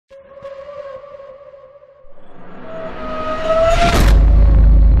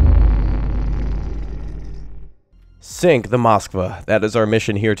Sink the Moskva. That is our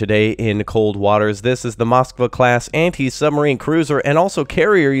mission here today in Cold Waters. This is the Moskva-class anti-submarine cruiser and also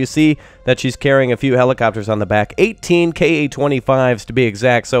carrier. You see that she's carrying a few helicopters on the back, 18 Ka-25s to be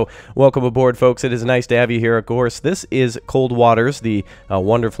exact. So welcome aboard, folks. It is nice to have you here, of course. This is Cold Waters, the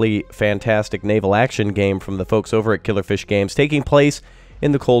wonderfully fantastic naval action game from the folks over at Killerfish Games, taking place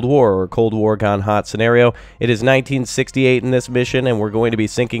in the Cold War, or Cold War Gone Hot scenario. It is 1968 in this mission, and we're going to be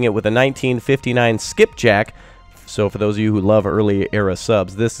sinking it with a 1959 skipjack. So for those of you who love early era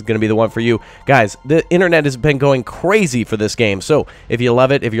subs, this is going to be the one for you. Guys, the internet has been going crazy for this game. So if you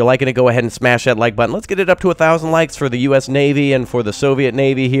love it, if you're liking it, go ahead and smash that like button. Let's get it up to 1,000 likes for the U.S. Navy and for the Soviet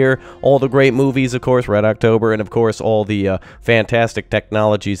Navy here. All the great movies, of course, Red October, and of course all the fantastic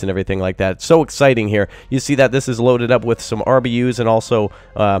technologies and everything like that. It's so exciting here. You see that this is loaded up with some RBUs and also,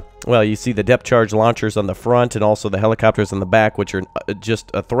 well, you see the depth charge launchers on the front and also the helicopters on the back, which are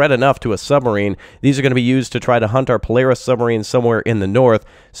just a threat enough to a submarine. These are going to be used to try to hunt our Polaris submarine somewhere in the north.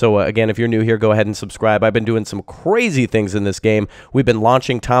 So again, if you're new here, go ahead and subscribe. I've been doing some crazy things in this game. We've been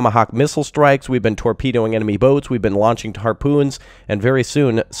launching Tomahawk missile strikes. We've been torpedoing enemy boats. We've been launching harpoons, and very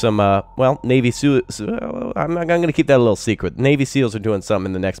soon some well, Navy SEALs. I'm going to keep that a little secret. Navy SEALs are doing something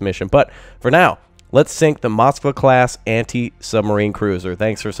in the next mission, but for now, let's sink the Moskva-class anti-submarine cruiser.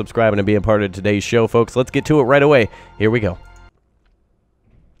 Thanks for subscribing and being part of today's show, folks. Let's get to it right away. Here we go.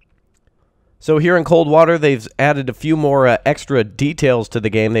 So here in Cold Water, they've added a few more extra details to the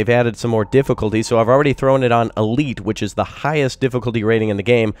game. They've added some more difficulty, so I've already thrown it on Elite, which is the highest difficulty rating in the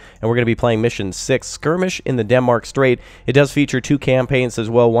game, and we're going to be playing Mission 6, Skirmish in the Denmark Strait. It does feature 2 campaigns as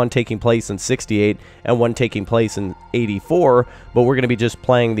well, one taking place in 68 and one taking place in 84, but we're going to be just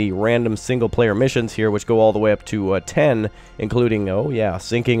playing the random single-player missions here, which go all the way up to 10, including, oh yeah,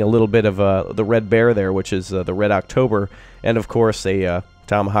 sinking a little bit of the Red Bear there, which is the Red October, and of course a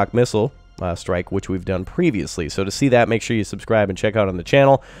Tomahawk missile strike, which we've done previously. So to see that, make sure you subscribe and check out on the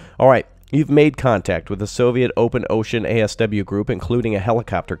channel. All right, you've made contact with the Soviet Open Ocean ASW group, including a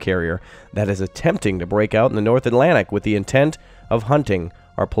helicopter carrier that is attempting to break out in the North Atlantic with the intent of hunting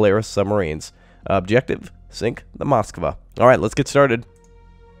our Polaris submarines. Objective, sink the Moskva. All right, let's get started.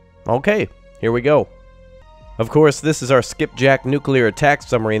 Okay, here we go. Of course, this is our Skipjack nuclear attack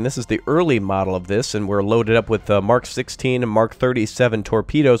submarine. This is the early model of this, and we're loaded up with Mark 16 and Mark 37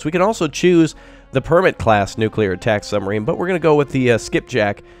 torpedoes. We can also choose the Permit-class nuclear attack submarine, but we're going to go with the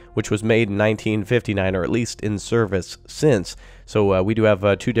Skipjack, which was made in 1959, or at least in service since. So we do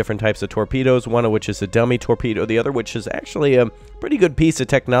have 2 different types of torpedoes, one of which is a dummy torpedo, the other which is actually a pretty good piece of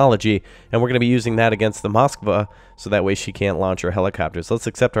technology, and we're going to be using that against the Moskva, so that way she can't launch her helicopters. Let's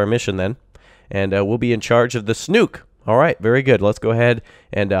accept our mission then. And we'll be in charge of the Snook. All right, very good. Let's go ahead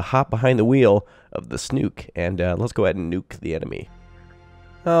and hop behind the wheel of the Snook, and let's go ahead and nuke the enemy.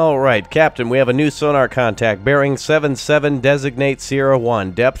 All right, Captain, we have a new sonar contact. Bearing 77, designate Sierra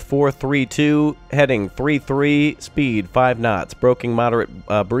 1. Depth 432, heading 33, speed 5 knots. Broking moderate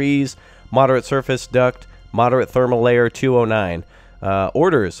breeze, moderate surface duct, moderate thermal layer 209.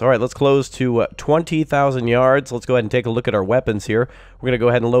 Orders. All right, let's close to 20,000 yards. Let's go ahead and take a look at our weapons here. We're going to go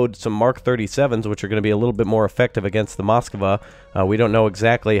ahead and load some Mark 37s, which are going to be a little bit more effective against the Moskva. We don't know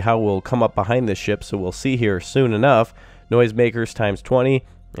exactly how we'll come up behind this ship, so we'll see here soon enough. Noisemakers times 20,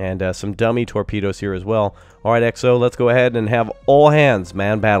 and some dummy torpedoes here as well. All right, XO, let's go ahead and have all hands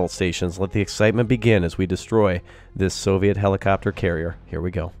man battle stations. Let the excitement begin as we destroy this Soviet helicopter carrier. Here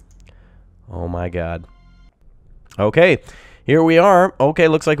we go. Oh my God. Okay. Here we are. Okay,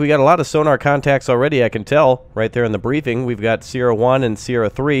 looks like we got a lot of sonar contacts already, I can tell. Right there in the briefing, we've got Sierra 1 and Sierra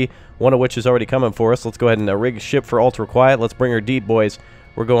 3, one of which is already coming for us. Let's go ahead and rig ship for ultra quiet. Let's bring her deep, boys.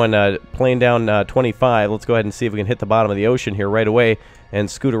 We're going plane down 25. Let's go ahead and see if we can hit the bottom of the ocean here right away and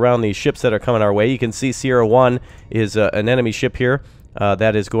scoot around these ships that are coming our way. You can see Sierra 1 is an enemy ship here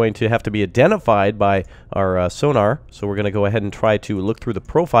that is going to have to be identified by our sonar. So we're going to go ahead and try to look through the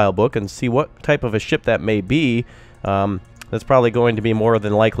profile book and see what type of a ship that may be. That's probably going to be more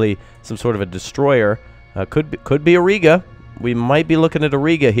than likely some sort of a destroyer. Could be a Riga. We might be looking at a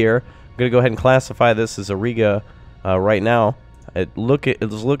Riga here. I'm going to go ahead and classify this as a Riga right now. It's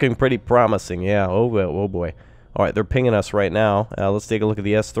looking pretty promising. Yeah, oh boy. All right, they're pinging us right now. Let's take a look at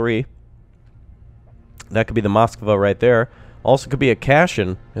the S3. That could be the Moskva right there. Also could be a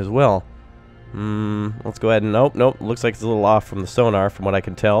Kashin as well. Let's go ahead and... Nope. Looks like it's a little off from the sonar from what I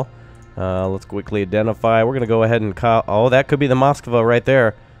can tell. Let's quickly identify. We're going to go ahead and call... Oh, that could be the Moskva right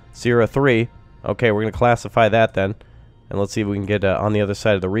there. Sierra 3. Okay, we're going to classify that then. And let's see if we can get on the other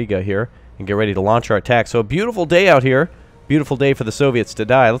side of the Riga here and get ready to launch our attack. So a beautiful day out here. Beautiful day for the Soviets to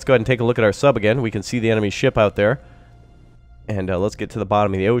die. Let's go ahead and take a look at our sub again. We can see the enemy ship out there. And let's get to the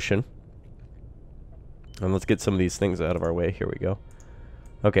bottom of the ocean. And let's get some of these things out of our way. Here we go.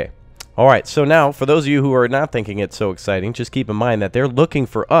 Okay. All right, so now, for those of you who are not thinking it's so exciting, just keep in mind that they're looking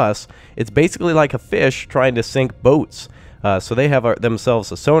for us. It's basically like a fish trying to sink boats. So they have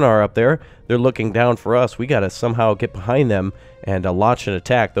themselves a sonar up there. They're looking down for us. We got to somehow get behind them and launch an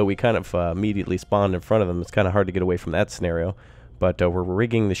attack, though we kind of immediately spawned in front of them. It's kind of hard to get away from that scenario. But we're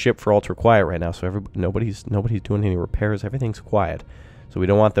rigging the ship for ultra quiet right now, so nobody's doing any repairs. Everything's quiet, so we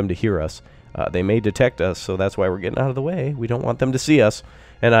don't want them to hear us. They may detect us, so that's why we're getting out of the way. We don't want them to see us.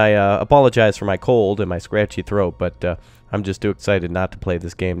 And I apologize for my cold and my scratchy throat, but I'm just too excited not to play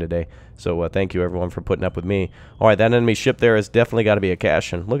this game today. So thank you, everyone, for putting up with me. All right, that enemy ship there has definitely got to be a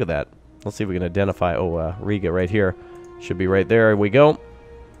cache-in. Look at that. Let's see if we can identify. Oh, Riga right here. Should be right there. Here we go.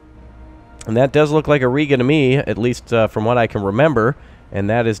 And that does look like a Riga to me, at least from what I can remember. And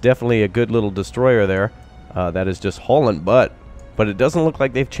that is definitely a good little destroyer there. That is just hauling butt. But it doesn't look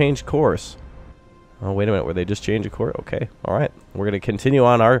like they've changed course. Oh, wait a minute. Were they just changing course? Okay. All right. We're going to continue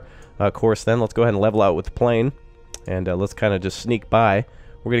on our course then. Let's go ahead and level out with the plane. And let's kind of just sneak by.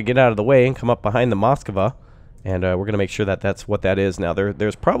 We're going to get out of the way and come up behind the Moskva. And we're going to make sure that that's what that is now.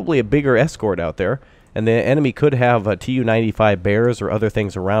 There's probably a bigger escort out there. And the enemy could have Tu-95 Bears or other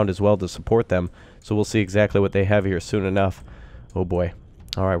things around as well to support them. So we'll see exactly what they have here soon enough. Oh, boy.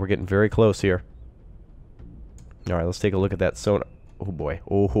 All right. We're getting very close here. All right. Let's take a look at that sonar. Oh, boy.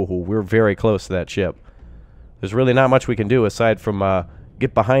 Oh, we're very close to that ship. There's really not much we can do aside from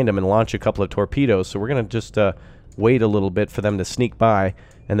get behind them and launch a couple of torpedoes. So we're going to just wait a little bit for them to sneak by,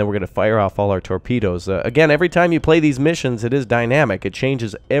 and then we're going to fire off all our torpedoes. Again, every time you play these missions, it is dynamic. It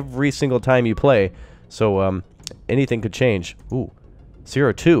changes every single time you play. So anything could change. Ooh,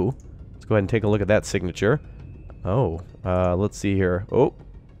 02. Let's go ahead and take a look at that signature. Oh, let's see here. Oh,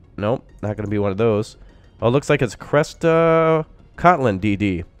 nope, not going to be one of those. Oh, it looks like it's Cresta Kotlin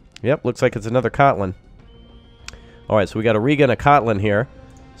DD. Yep, looks like it's another Kotlin. All right, so we got a Riga and a Kotlin here.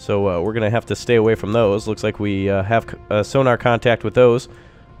 So we're going to have to stay away from those. Looks like we have sonar contact with those.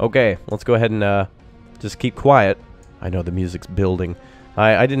 Okay, let's go ahead and just keep quiet. I know the music's building.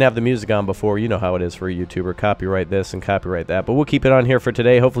 I didn't have the music on before. You know how it is for a YouTuber. Copyright this and copyright that. But we'll keep it on here for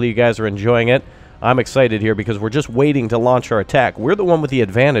today. Hopefully you guys are enjoying it. I'm excited here because we're just waiting to launch our attack. We're the one with the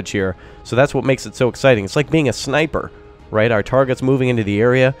advantage here, so that's what makes it so exciting. It's like being a sniper, right? Our target's moving into the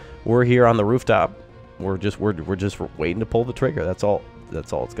area. We're here on the rooftop. We're just waiting to pull the trigger. That's all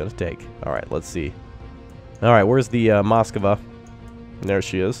it's going to take. All right, let's see. All right, where's the Moskva? And there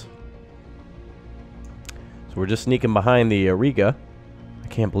she is. So we're just sneaking behind the Riga. I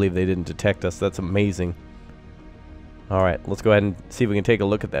can't believe they didn't detect us. That's amazing. All right, let's go ahead and see if we can take a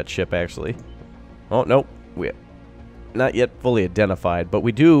look at that ship, actually. Oh, nope. We're not yet fully identified, but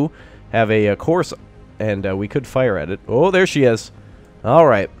we do have a course, and we could fire at it. Oh, there she is. All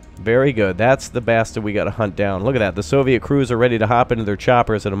right. Very good. That's the bastard we got to hunt down. Look at that. The Soviet crews are ready to hop into their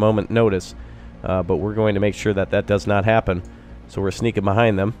choppers at a moment's notice. But we're going to make sure that that does not happen. So we're sneaking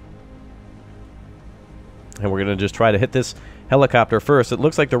behind them. And we're going to just try to hit this helicopter first. It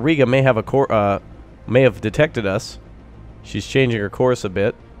looks like the Riga may have may have detected us. She's changing her course a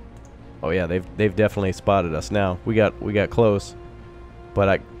bit. Oh yeah, they've definitely spotted us now. We got close.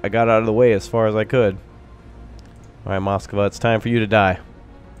 But I got out of the way as far as I could. All right, Moskva, it's time for you to die.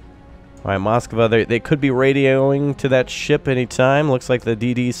 All right, Moskva, they could be radioing to that ship anytime. Looks like the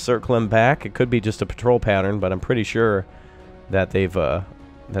DD's circling back. It could be just a patrol pattern, but I'm pretty sure that they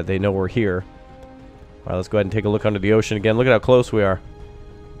know we're here. All right, let's go ahead and take a look under the ocean again. Look at how close we are.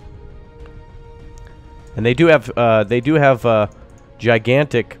 And they do have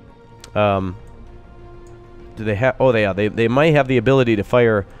gigantic. Do they have? Oh, they might have the ability to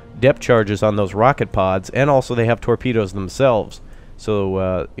fire depth charges on those rocket pods, and also they have torpedoes themselves.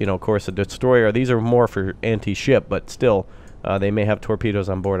 So, you know, of course, a destroyer, these are more for anti-ship, but still, they may have torpedoes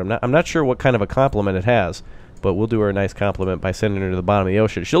on board. I'm not sure what kind of a complement it has, but we'll do her a nice compliment by sending her to the bottom of the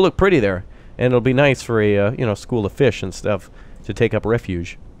ocean. She'll look pretty there, and it'll be nice for a, you know, school of fish and stuff to take up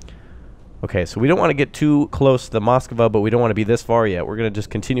refuge. Okay, so we don't want to get too close to the Moskva, but we don't want to be this far yet. We're going to just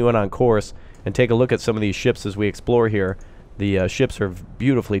continue on course and take a look at some of these ships as we explore here. The ships are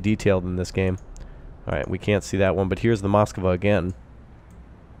beautifully detailed in this game. All right, we can't see that one, but here's the Moskva again.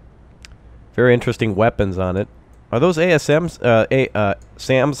 Very interesting weapons on it. Are those ASMs?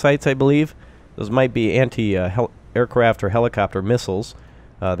 SAM sites, I believe. Those might be anti-aircraft or helicopter missiles.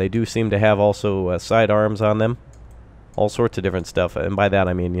 They do seem to have also sidearms on them. All sorts of different stuff. And by that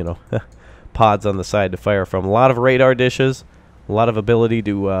I mean, you know, pods on the side to fire from. A lot of radar dishes. A lot of ability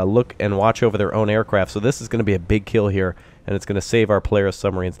to look and watch over their own aircraft. So this is going to be a big kill here. And it's going to save our players'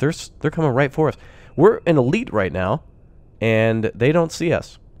 submarines. They're coming right for us. We're in elite right now. And they don't see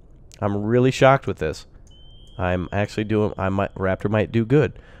us. I'm really shocked with this. I'm actually doing... Raptor might do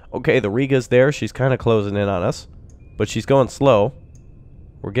good. Okay, the Riga's there. She's kind of closing in on us. But she's going slow.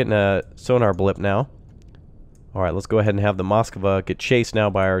 We're getting a sonar blip now. Alright, let's go ahead and have the Moskva get chased now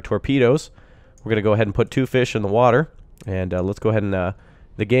by our torpedoes. We're going to go ahead and put 2 fish in the water. And let's go ahead and...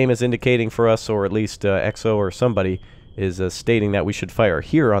 the game is indicating for us, or at least XO or somebody is stating that we should fire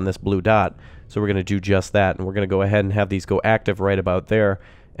here on this blue dot. So we're going to do just that. And we're going to go ahead and have these go active right about there.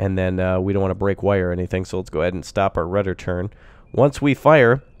 And then we don't want to break wire or anything. So let's go ahead and stop our rudder turn. Once we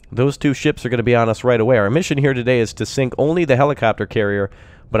fire, those 2 ships are going to be on us right away. Our mission here today is to sink only the helicopter carrier.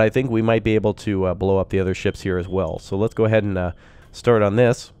 But I think we might be able to blow up the other ships here as well. So let's go ahead and start on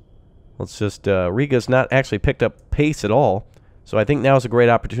this. Let's just... Riga's not actually picked up pace at all. So I think now is a great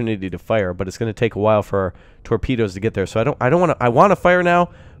opportunity to fire. But it's going to take a while for our torpedoes to get there. So I don't want to... I want to fire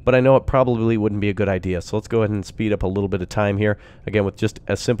now, but I know it probably wouldn't be a good idea. So let's go ahead and speed up a little bit of time here. Again, with just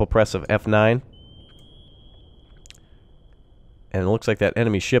a simple press of F9. And it looks like that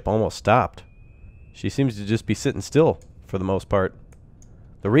enemy ship almost stopped. She seems to just be sitting still for the most part.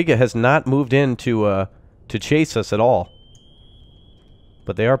 The Riga has not moved in to chase us at all.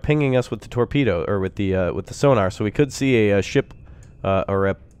 But they are pinging us with the torpedo, or with the sonar, so we could see a ship or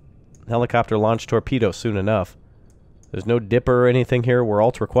a helicopter launch torpedo soon enough. There's no dipper or anything here. We're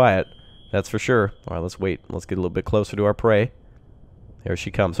ultra quiet, that's for sure. All right, let's wait. Let's get a little bit closer to our prey. There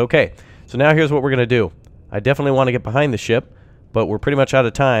she comes. Okay, so now here's what we're gonna do. I definitely want to get behind the ship, but we're pretty much out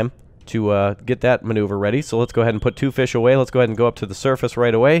of time to get that maneuver ready. So let's go ahead and put 2 fish away. Let's go ahead and go up to the surface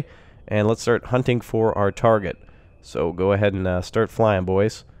right away, and let's start hunting for our target. So go ahead and start flying,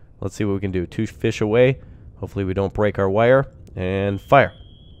 boys. Let's see what we can do. 2 fish away. Hopefully we don't break our wire. And fire.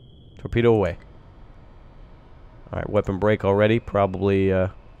 Torpedo away. All right, weapon break already. Probably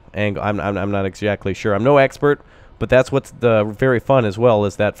angle. I'm not exactly sure. I'm no expert, but that's what's very fun as well.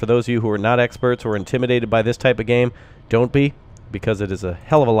 Is that for those of you who are not experts or intimidated by this type of game, don't be, because it is a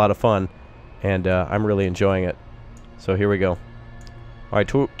hell of a lot of fun, and I'm really enjoying it. So here we go. All right,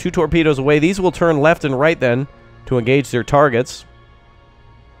 2 torpedoes away. These will turn left and right then to engage their targets.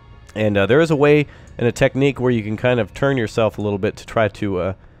 And there is a way and a technique where you can kind of turn yourself a little bit to try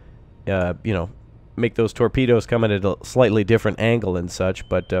to, you know, make those torpedoes come at a slightly different angle and such.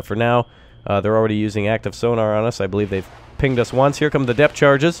 But for now, they're already using active sonar on us. I believe they've pinged us once. Here come the depth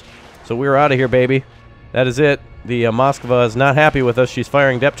charges. So we're out of here, baby. That is it. The Moskva is not happy with us. She's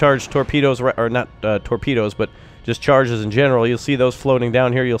firing depth charge torpedoes, or not torpedoes, but just charges in general. You'll see those floating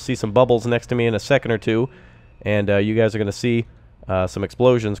down here. You'll see some bubbles next to me in a second or two. And you guys are going to see some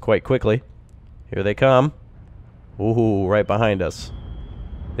explosions quite quickly. Here they come. Ooh, right behind us.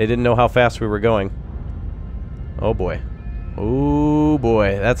 They didn't know how fast we were going. Oh, boy. Ooh,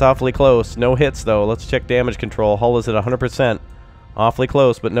 boy. That's awfully close. No hits, though. Let's check damage control. Hull is at 100%. Awfully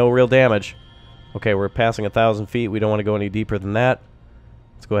close, but no real damage. Okay, we're passing 1,000 feet. We don't want to go any deeper than that.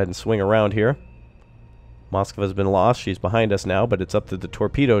 Let's go ahead and swing around here. Moskva's been lost. She's behind us now, but it's up to the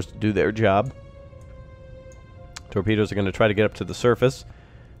torpedoes to do their job. Torpedoes are going to try to get up to the surface.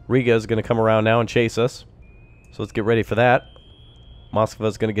 Riga is going to come around now and chase us. So let's get ready for that. Moskva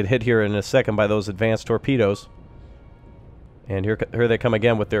is going to get hit here in a second by those advanced torpedoes. And here they come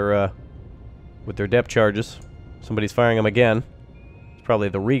again with their depth charges. Somebody's firing them again. It's probably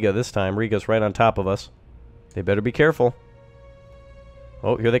the Riga this time. Riga's right on top of us. They better be careful.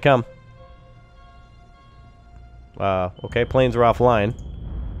 Oh, here they come. Okay, planes are offline.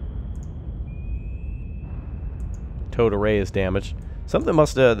 Towed array is damaged. Something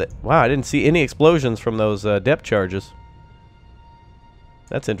must have... wow, I didn't see any explosions from those depth charges.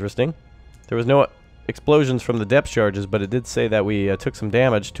 That's interesting. There was no explosions from the depth charges, but it did say that we took some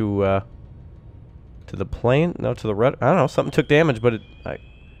damage to the plane. No, to the rudder. I don't know. Something took damage, but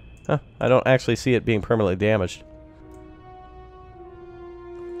I don't actually see it being permanently damaged.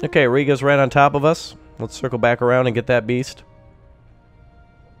 Okay, Riga's right on top of us. Let's circle back around and get that beast.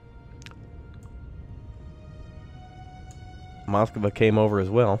 Moskva came over as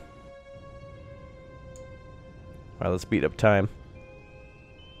well. Alright, let's speed up time.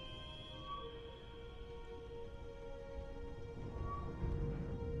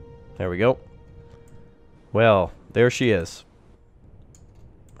 There we go. Well, there she is.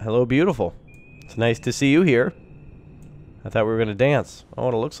 Hello, beautiful. It's nice to see you here. I thought we were going to dance. Oh,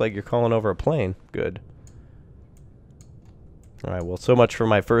 it looks like you're calling over a plane. Good. Alright, well, so much for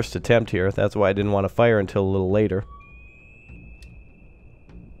my first attempt here. That's why I didn't want to fire until a little later.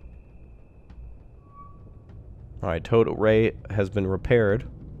 Alright, total ray has been repaired.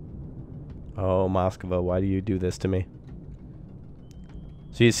 Oh, Moskva, why do you do this to me?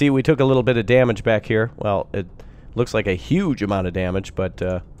 So you see, we took a little bit of damage back here. Well, it looks like a huge amount of damage, but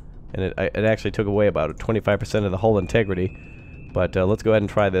And it actually took away about 25% of the hull integrity. But let's go ahead and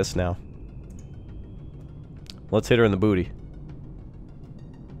try this now. Let's hit her in the booty.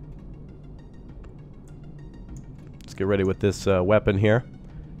 Let's get ready with this weapon here.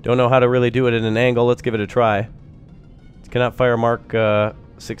 Don't know how to really do it at an angle. Let's give it a try. Cannot fire mark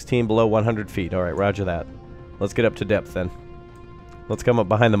 16 below 100 feet. Alright, roger that. Let's get up to depth then. Let's come up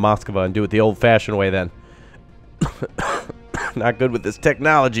behind the Moskva and do it the old-fashioned way then. Not good with this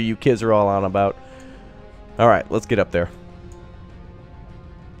technology you kids are all on about. Alright, let's get up there.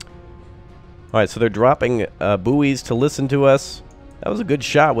 Alright, so they're dropping buoys to listen to us. That was a good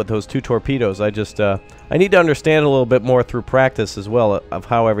shot with those 2 torpedoes. I need to understand a little bit more through practice as well of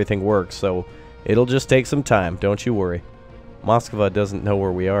how everything works, so it'll just take some time, don't you worry. Moskva doesn't know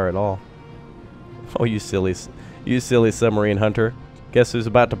where we are at all. Oh, you silly submarine hunter. Guess who's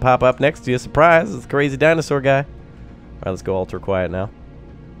about to pop up next to you? Surprise, it's the crazy dinosaur guy. Alright, let's go ultra quiet now.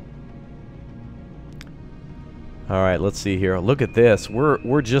 Alright, let's see here. Look at this.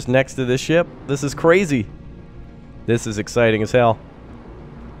 We're just next to this ship. This is crazy. This is exciting as hell.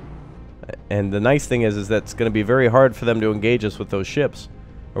 And the nice thing is that it's going to be very hard for them to engage us with those ships.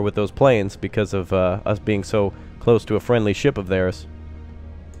 Or with those planes because of us being so close to a friendly ship of theirs.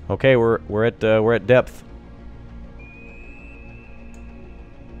 Okay, we're at depth.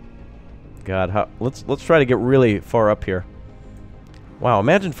 God, let's try to get really far up here. Wow,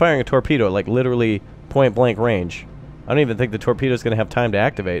 imagine firing a torpedo at like literally point blank range. I don't even think the torpedo's gonna have time to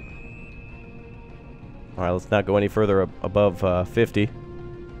activate. All right, let's not go any further above 50.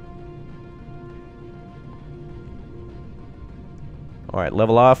 All right,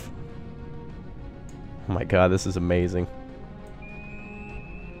 level off. Oh my God, this is amazing.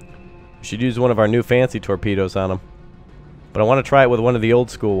 We should use one of our new fancy torpedoes on them. But I want to try it with one of the old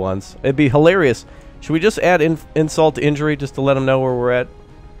school ones. It'd be hilarious. Should we just add insult to injury just to let them know where we're at?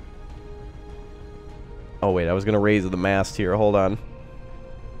 Oh wait, I was going to raise the mast here. Hold on.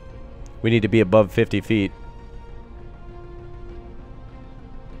 We need to be above 50 feet.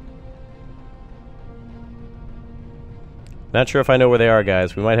 Not sure if I know where they are,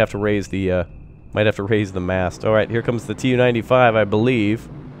 guys. We might have to raise the mast. All right, here comes the Tu-95, I believe.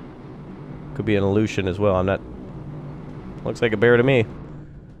 Could be an illusion as well. I'm not. Looks like a bear to me.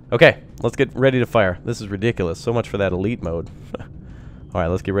 Okay, let's get ready to fire. This is ridiculous. So much for that elite mode. All right,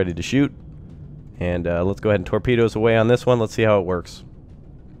 let's get ready to shoot. And let's go ahead and torpedoes away on this one. Let's see how it works.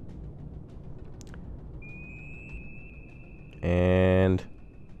 And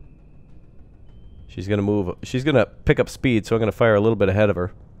she's going to move. She's going to pick up speed, so I'm going to fire a little bit ahead of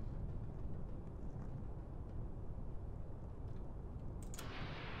her.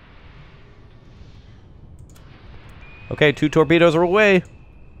 Okay, 2 torpedoes are away.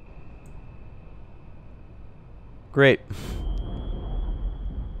 Great.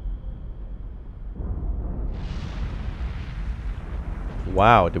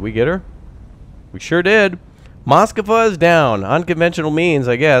 Wow, did we get her? We sure did. Moskva is down. Unconventional means,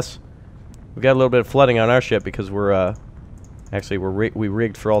 I guess. We got a little bit of flooding on our ship because we're actually we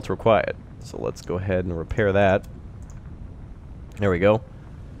rigged for ultra quiet. So let's go ahead and repair that. There we go.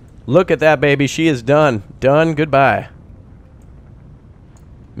 Look at that, baby. She is done. Done. Goodbye.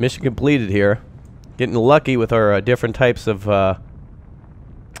 Mission completed here. Getting lucky with our different types of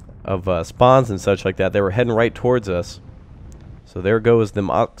spawns and such like that. They were heading right towards us. So there goes the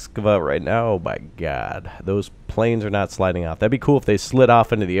Moskva right now. Oh my God. Those planes are not sliding off. That'd be cool if they slid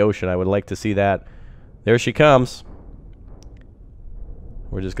off into the ocean. I would like to see that. There she comes.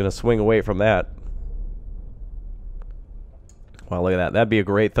 We're just going to swing away from that. Wow, look at that. That'd be a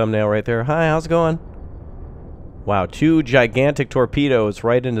great thumbnail right there. Hi, how's it going? Wow, 2 gigantic torpedoes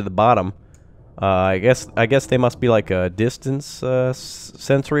right into the bottom. I guess they must be like a distance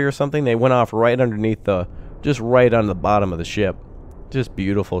sensory or something. They went off right underneath the, just right on the bottom of the ship. Just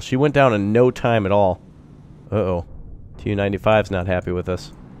beautiful. She went down in no time at all. Uh-oh. Tu-95's not happy with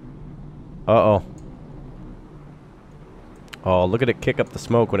us. Uh-oh. Oh, look at it kick up the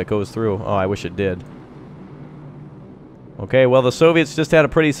smoke when it goes through. Oh, I wish it did. Okay, well, the Soviets just had a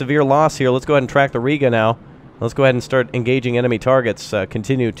pretty severe loss here. Let's go ahead and track the Riga now. Let's go ahead and start engaging enemy targets.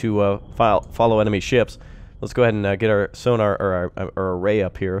 Continue to follow enemy ships. Let's go ahead and get our sonar or our array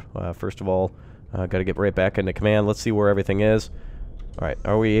up here. First of all, got to get right back into command. Let's see where everything is. All right,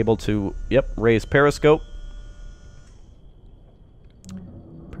 are we able to? Yep, raise periscope.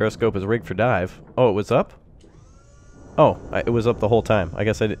 Periscope is rigged for dive. Oh, it was up. Oh, it was up the whole time. I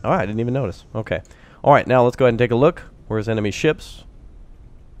guess I didn't. Oh, I didn't even notice. Okay. All right, now let's go ahead and take a look. Where's enemy ships?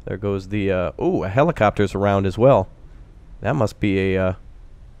 There goes the, ooh, a helicopter's around as well. That must be a,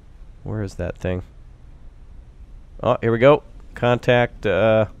 where is that thing? Oh, here we go. Contact,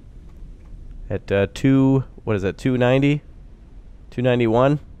 at what is that, 290?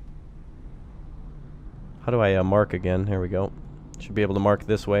 291? How do I mark again? Here we go. Should be able to mark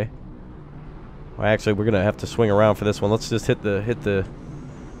this way. Well, actually, we're gonna have to swing around for this one. Let's just hit the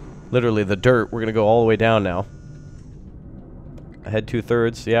literally the dirt. We're gonna go all the way down now. Ahead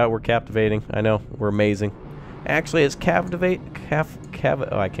 2/3. Yeah, we're captivating. I know, we're amazing. Actually, it's oh,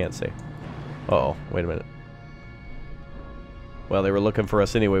 I can't say. Uh-oh, wait a minute. Well, they were looking for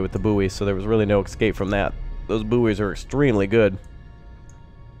us anyway with the buoys, so there was really no escape from that. Those buoys are extremely good.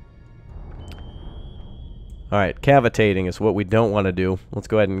 Alright, cavitating is what we don't want to do. Let's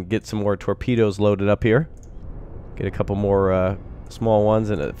go ahead and get some more torpedoes loaded up here. Get a couple more small ones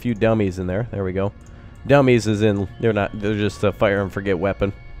and a few dummies in there. There we go. Dummies is in, they're just a fire and forget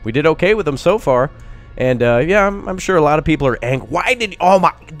weapon. We did okay with them so far. And yeah, I'm sure a lot of people are angry. Why did,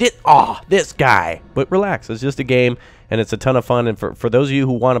 this guy. But relax, it's just a game and it's a ton of fun. And for those of you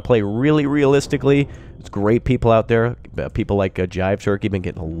who want to play really realistically, it's great people out there. People like Jive Turkey been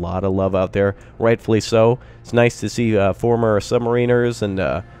getting a lot of love out there, rightfully so. It's nice to see former submariners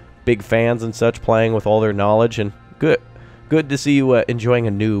and big fans and such playing with all their knowledge, and good to see you enjoying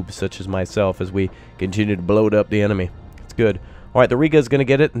a noob such as myself as we continue to blow up the enemy. It's good. All right, the Riga's going to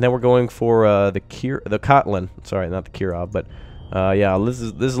get it, and then we're going for the Kotlin. Sorry, not the Kirov, but yeah, this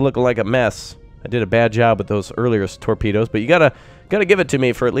is looking like a mess. I did a bad job with those earlier torpedoes, but you gotta give it to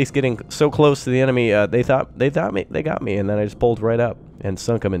me for at least getting so close to the enemy. They got me, and then I just pulled right up and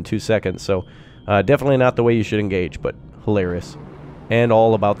sunk them in 2 seconds. So definitely not the way you should engage, but hilarious, and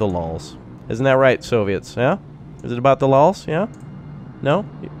all about the lols. Isn't that right, Soviets? Yeah? Is it about the lols? Yeah? No?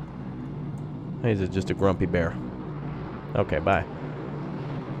 He's just a grumpy bear. Okay, bye.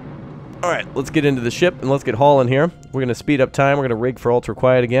 Alright, let's get into the ship and let's get hauling here. We're going to speed up time. We're going to rig for ultra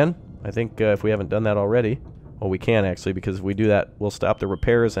quiet again. I think if we haven't done that already. Well, we can actually, because if we do that, we'll stop the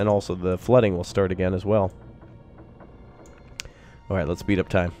repairs and also the flooding will start again as well. Alright, let's speed up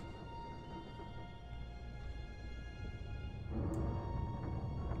time.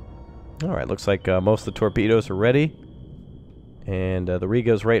 Alright, looks like most of the torpedoes are ready. And the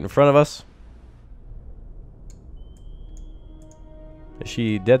Riga's right in front of us. Is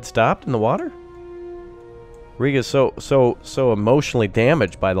she dead stopped in the water? Riga's so emotionally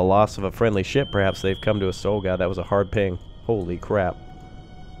damaged by the loss of a friendly ship. Perhaps they've come to a soul. God, that was a hard ping. Holy crap.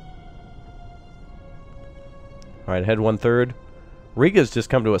 Alright, head 1/3. Riga's just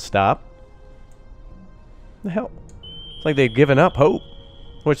come to a stop. What the hell? It's like they've given up hope.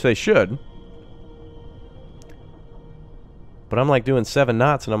 Which they should. But I'm like doing 7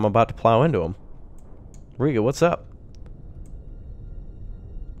 knots and I'm about to plow into them. Riga, what's up?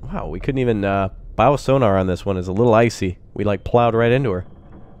 Wow, we couldn't even bow sonar on this one. Is a little icy. We like plowed right into her.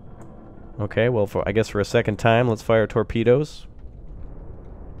 Okay, well, I guess for a second time, let's fire torpedoes.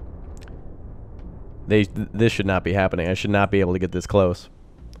 This should not be happening. I should not be able to get this close.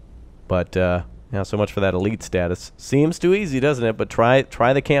 But yeah, so much for that elite status. Seems too easy, doesn't it? But try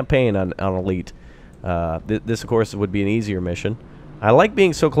the campaign on elite. This, of course, would be an easier mission. I like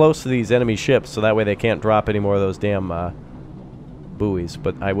being so close to these enemy ships, so that way they can't drop any more of those damn buoys.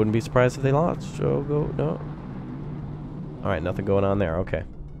 But I wouldn't be surprised if they launched. So go no. All right, nothing going on there. Okay.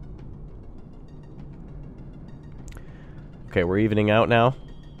 Okay, we're evening out now.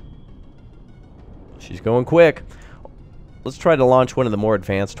 She's going quick. Let's try to launch one of the more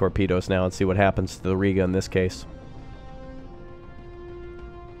advanced torpedoes now and see what happens to the Riga in this case.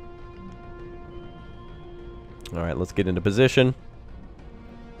 Alright, let's get into position.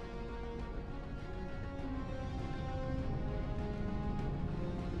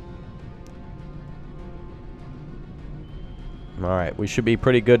 Alright, we should be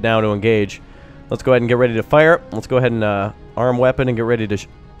pretty good now to engage. Let's go ahead and get ready to fire. Let's go ahead and arm weapon and get ready to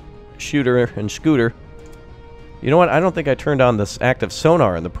shoot her and scooter. You know what? I don't think I turned on this active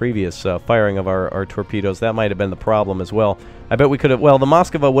sonar in the previous firing of our torpedoes. That might have been the problem as well. I bet we could have... Well, the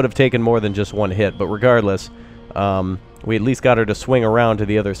Moskva would have taken more than just one hit, but regardless, we at least got her to swing around to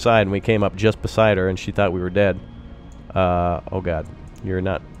the other side, and we came up just beside her, and she thought we were dead. Oh, God. You're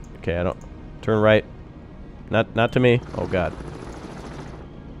not... Okay, I don't... Turn right. Not to me. Oh, God.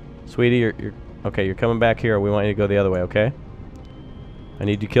 Sweetie, you're... Okay, you're coming back here. We want you to go the other way, okay? I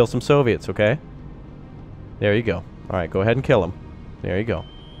need you to kill some Soviets, okay? There you go. Alright, go ahead and kill him. There you go.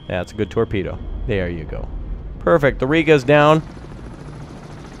 That's a good torpedo. There you go. Perfect. The Riga's down.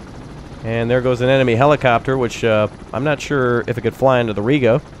 And there goes an enemy helicopter, which I'm not sure if it could fly into the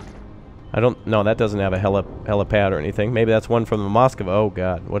Riga. I don't... No, that doesn't have a helipad or anything. Maybe that's one from the Moskva. Oh,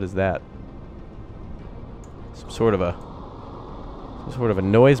 God. What is that? Some sort of a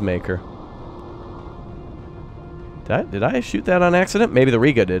noisemaker. Did I shoot that on accident? Maybe the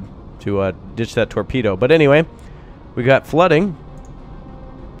Riga did. to ditch that torpedo. But anyway, we got flooding,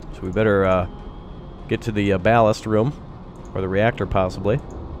 so we better get to the ballast room, or the reactor possibly.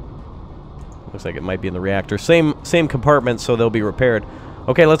 Looks like it might be in the reactor. Same compartment, so they'll be repaired.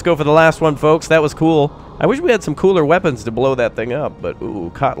 Okay, let's go for the last one, folks. That was cool. I wish we had some cooler weapons to blow that thing up, but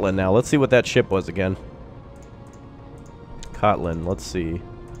ooh, Kotlin now. Let's see what that ship was again. Kotlin, let's see.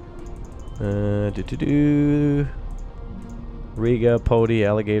 Riga, Pody,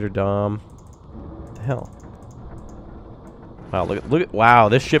 Alligator, Dom. What the hell? Wow, look at, wow,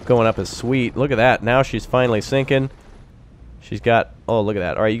 this ship going up is sweet. Look at that. Now she's finally sinking. She's got, oh, look at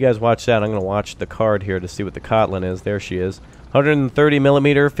that. All right, you guys watch that. I'm going to watch the card here to see what the Kotlin is. There she is. 130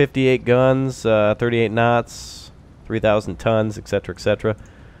 millimeter, 58 guns, 38 knots, 3,000 tons, etc., etc.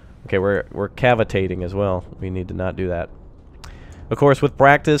 Okay, we're cavitating as well. We need to not do that. Of course, with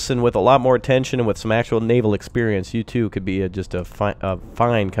practice and with a lot more attention and with some actual naval experience, you too could be just a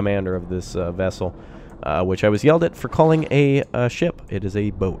fine commander of this vessel, which I was yelled at for calling a ship. It is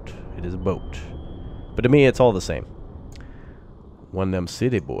a boat. It is a boat. But to me, it's all the same. One of them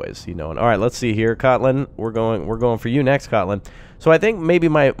city boys, you know. And all right, let's see here, Kotlin. We're going for you next, Kotlin. So I think maybe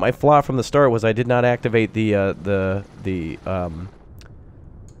my flaw from the start was I did not activate the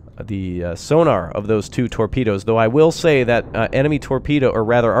sonar of those two torpedoes. Though I will say that enemy torpedo, or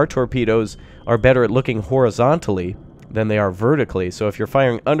rather our torpedoes, are better at looking horizontally than they are vertically. So if you're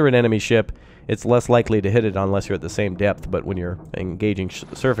firing under an enemy ship, it's less likely to hit it unless you're at the same depth. But when you're engaging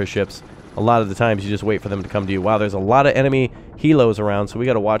surface ships, a lot of the times you just wait for them to come to you. Wow, there's a lot of enemy helos around, so we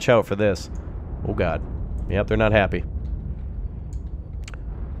got to watch out for this. Oh god. Yep, they're not happy.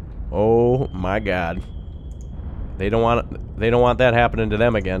 Oh my god. They don't want that happening to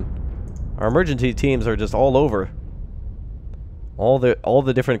them again. Our emergency teams are just all over. All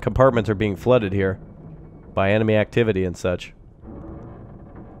the different compartments are being flooded here by enemy activity and such.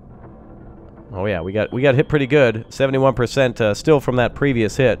 Oh yeah, we got hit pretty good. 71% still from that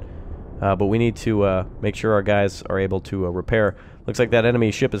previous hit. But we need to make sure our guys are able to repair. Looks like that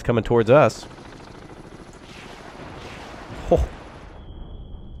enemy ship is coming towards us. Oh.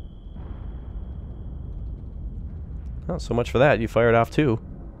 Oh, so much for that. You fired off too.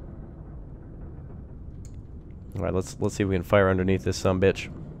 All right, let's see if we can fire underneath this sumbitch.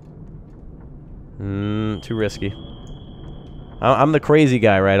 Too risky. I'm the crazy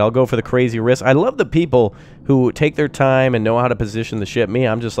guy, right? I'll go for the crazy risk. I love the people who take their time and know how to position the ship. Me,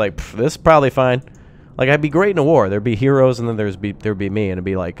 I'm just like, this is probably fine. Like, I'd be great in a war. There'd be heroes, and then there'd be me, and it'd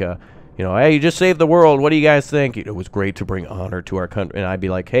be like, you know, hey, you just saved the world. What do you guys think? It was great to bring honor to our country. And I'd be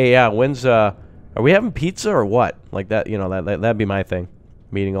like, hey, yeah, when's are we having pizza or what? Like that, you know, that'd be my thing.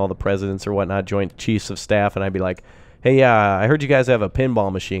 Meeting all the presidents or whatnot, joint chiefs of staff, and I'd be like, hey, yeah, I heard you guys have a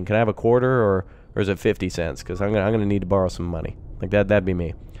pinball machine. Can I have a quarter or is it 50 cents? Because I'm gonna need to borrow some money. Like that'd be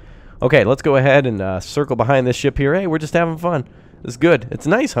me. Okay, let's go ahead and circle behind this ship here. Hey, we're just having fun. It's good. It's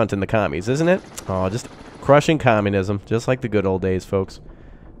nice hunting the commies, isn't it? Oh, just crushing communism, just like the good old days, folks.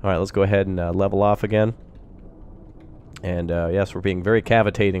 All right, let's go ahead and level off again. And yes, we're being very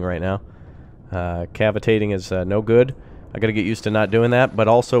cavitating right now. Cavitating is no good. I gotta get used to not doing that, but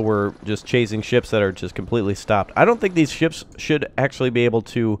also we're just chasing ships that are just completely stopped. I don't think these ships should actually be able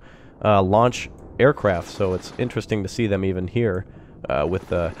to launch aircraft, so it's interesting to see them even here with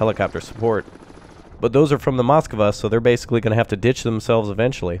helicopter support. But those are from the Moskva, so they're basically going to have to ditch themselves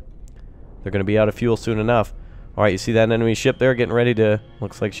eventually. They're going to be out of fuel soon enough. Alright, you see that enemy ship there getting ready to...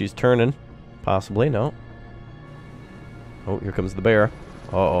 Looks like she's turning. Possibly, no. Oh, here comes the bear.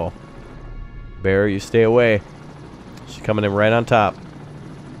 Uh-oh. Bear, you stay away. She's coming in right on top.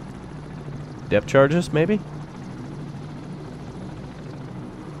 Depth charges, maybe?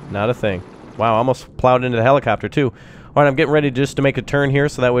 Not a thing. Wow, almost plowed into the helicopter, too. Alright, I'm getting ready just to make a turn here,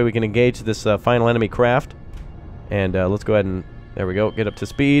 so that way we can engage this final enemy craft. And let's go ahead and... There we go, get up to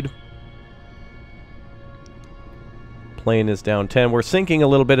speed. Plane is down 10. We're sinking a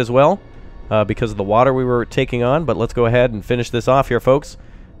little bit as well, because of the water we were taking on, but let's go ahead and finish this off here, folks.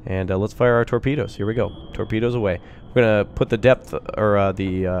 And let's fire our torpedoes. Here we go. Torpedoes away. We're going to put the depth, or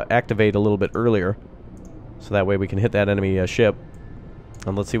the activate a little bit earlier, so that way we can hit that enemy ship.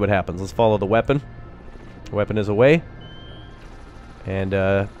 And let's see what happens. Let's follow the weapon. The weapon is away. And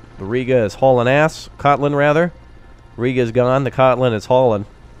the Riga is hauling ass. Kotlin, rather. Riga is gone. The Kotlin is hauling.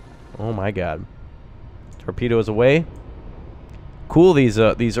 Oh, my God. Torpedo is away. Cool, these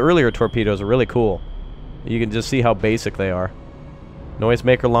earlier torpedoes are really cool. You can just see how basic they are.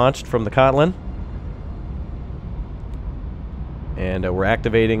 Noisemaker launched from the Kotlin. And we're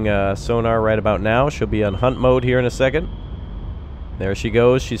activating sonar right about now. She'll be on hunt mode here in a second. There she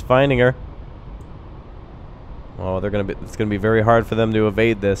goes. She's finding her. Oh, it's gonna be very hard for them to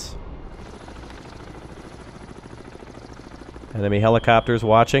evade this. Enemy helicopters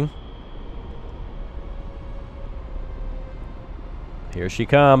watching. Here she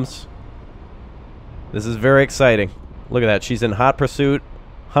comes. This is very exciting. Look at that. She's in hot pursuit.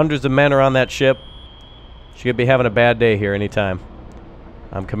 Hundreds of men are on that ship. She could be having a bad day here anytime.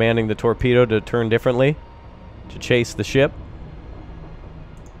 I'm commanding the torpedo to turn differently to chase the ship.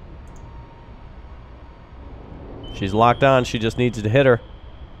 She's locked on. She just needs to hit her.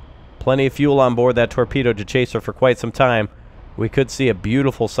 Plenty of fuel on board that torpedo to chase her for quite some time. We could see a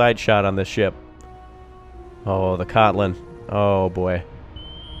beautiful side shot on this ship. Oh, the Kotlin. Oh, boy.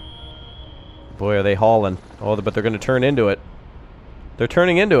 Boy, are they hauling. Oh, but they're going to turn into it. They're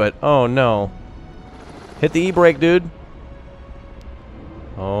turning into it. Oh, no. Hit the E-brake, dude.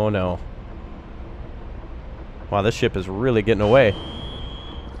 Oh, no. Wow, this ship is really getting away.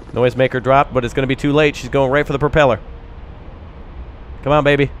 Noisemaker dropped, but it's going to be too late. She's going right for the propeller. Come on,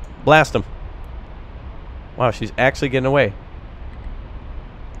 baby. Blast him. Wow, she's actually getting away.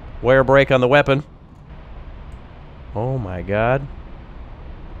 Wire brake on the weapon. Oh, my God.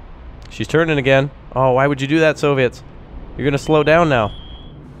 She's turning again. Oh, why would you do that, Soviets? You're going to slow down now.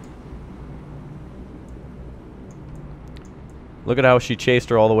 Look at how she chased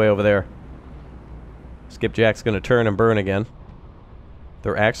her all the way over there. Skipjack's going to turn and burn again.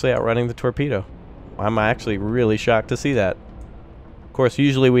 They're actually outrunning the torpedo. I'm actually really shocked to see that. Of course,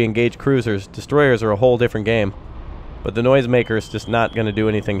 usually we engage cruisers. Destroyers are a whole different game. But the Noisemaker is just not going to do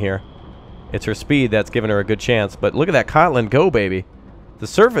anything here. It's her speed that's given her a good chance. But look at that Kotlin go, baby. The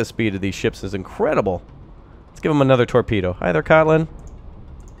surface speed of these ships is incredible. Let's give them another torpedo. Hi there, Kotlin.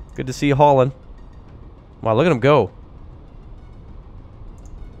 Good to see you hauling. Wow, look at them go.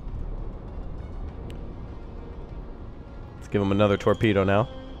 Let's give them another torpedo now.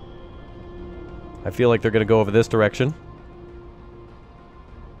 I feel like they're going to go over this direction.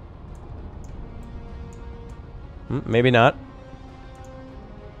 Maybe not.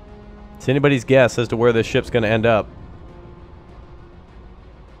 It's anybody's guess as to where this ship's going to end up.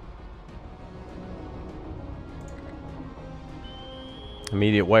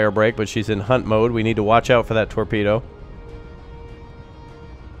 Immediate wire brake, but she's in hunt mode. We need to watch out for that torpedo.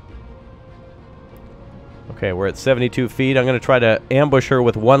 Okay, we're at 72 feet. I'm going to try to ambush her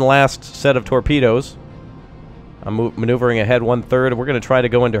with one last set of torpedoes. I'm maneuvering ahead 1/3. We're going to try to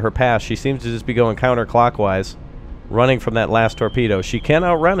go into her path. She seems to just be going counterclockwise, running from that last torpedo. She can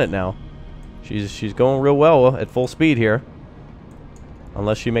outrun it now. She's going real well at full speed here.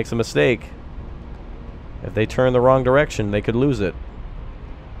 Unless she makes a mistake. If they turn the wrong direction, they could lose it.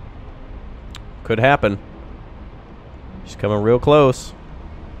 Could happen. She's coming real close.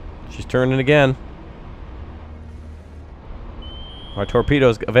 She's turning again. Our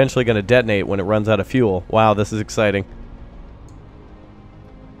torpedo's eventually going to detonate when it runs out of fuel. Wow, this is exciting.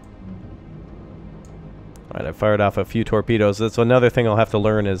 Alright, I fired off a few torpedoes. That's another thing I'll have to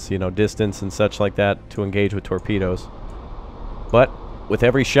learn is, you know, distance and such like that to engage with torpedoes. But with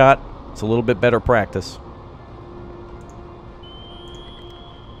every shot, it's a little bit better practice.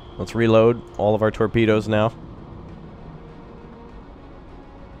 Let's reload all of our torpedoes now.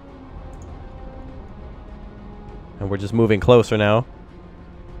 And we're just moving closer now.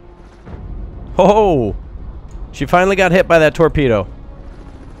 Oh! She finally got hit by that torpedo.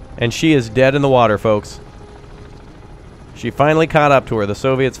 And she is dead in the water, folks. She finally caught up to her. The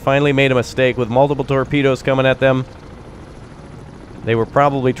Soviets finally made a mistake with multiple torpedoes coming at them. They were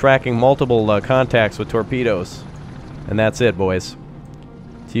probably tracking multiple contacts with torpedoes. And that's it, boys.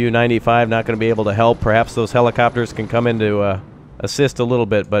 Tu-95 not going to be able to help. Perhaps those helicopters can come in to assist a little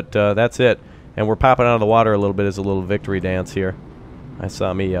bit, but that's it. And we're popping out of the water a little bit as a little victory dance here. I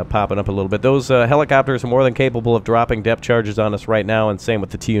saw me popping up a little bit. Those helicopters are more than capable of dropping depth charges on us right now, and same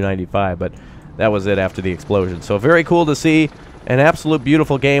with the Tu-95, but that was it after the explosion. So very cool to see. An absolute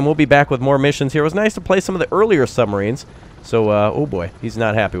beautiful game. We'll be back with more missions here. It was nice to play some of the earlier submarines. So, oh boy, he's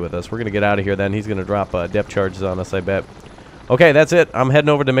not happy with us. We're going to get out of here then. He's going to drop depth charges on us, I bet. Okay, that's it. I'm heading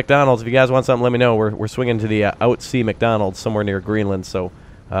over to McDonald's. If you guys want something, let me know. We're swinging to the Outsea McDonald's somewhere near Greenland, so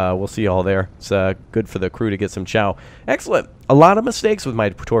we'll see you all there. It's good for the crew to get some chow. Excellent. A lot of mistakes with my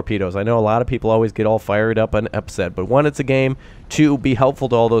torpedoes. I know a lot of people always get all fired up and upset, but 1, it's a game. 2, be helpful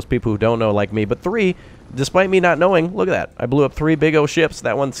to all those people who don't know like me. But 3, despite me not knowing, look at that. I blew up 3 big O ships.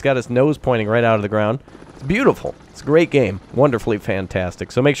 That one's got its nose pointing right out of the ground. It's beautiful. It's a great game. Wonderfully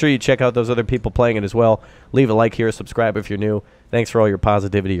fantastic. So make sure you check out those other people playing it as well. Leave a like here. Subscribe if you're new. Thanks for all your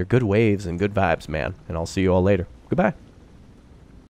positivity, your good waves, and good vibes, man. And I'll see you all later. Goodbye.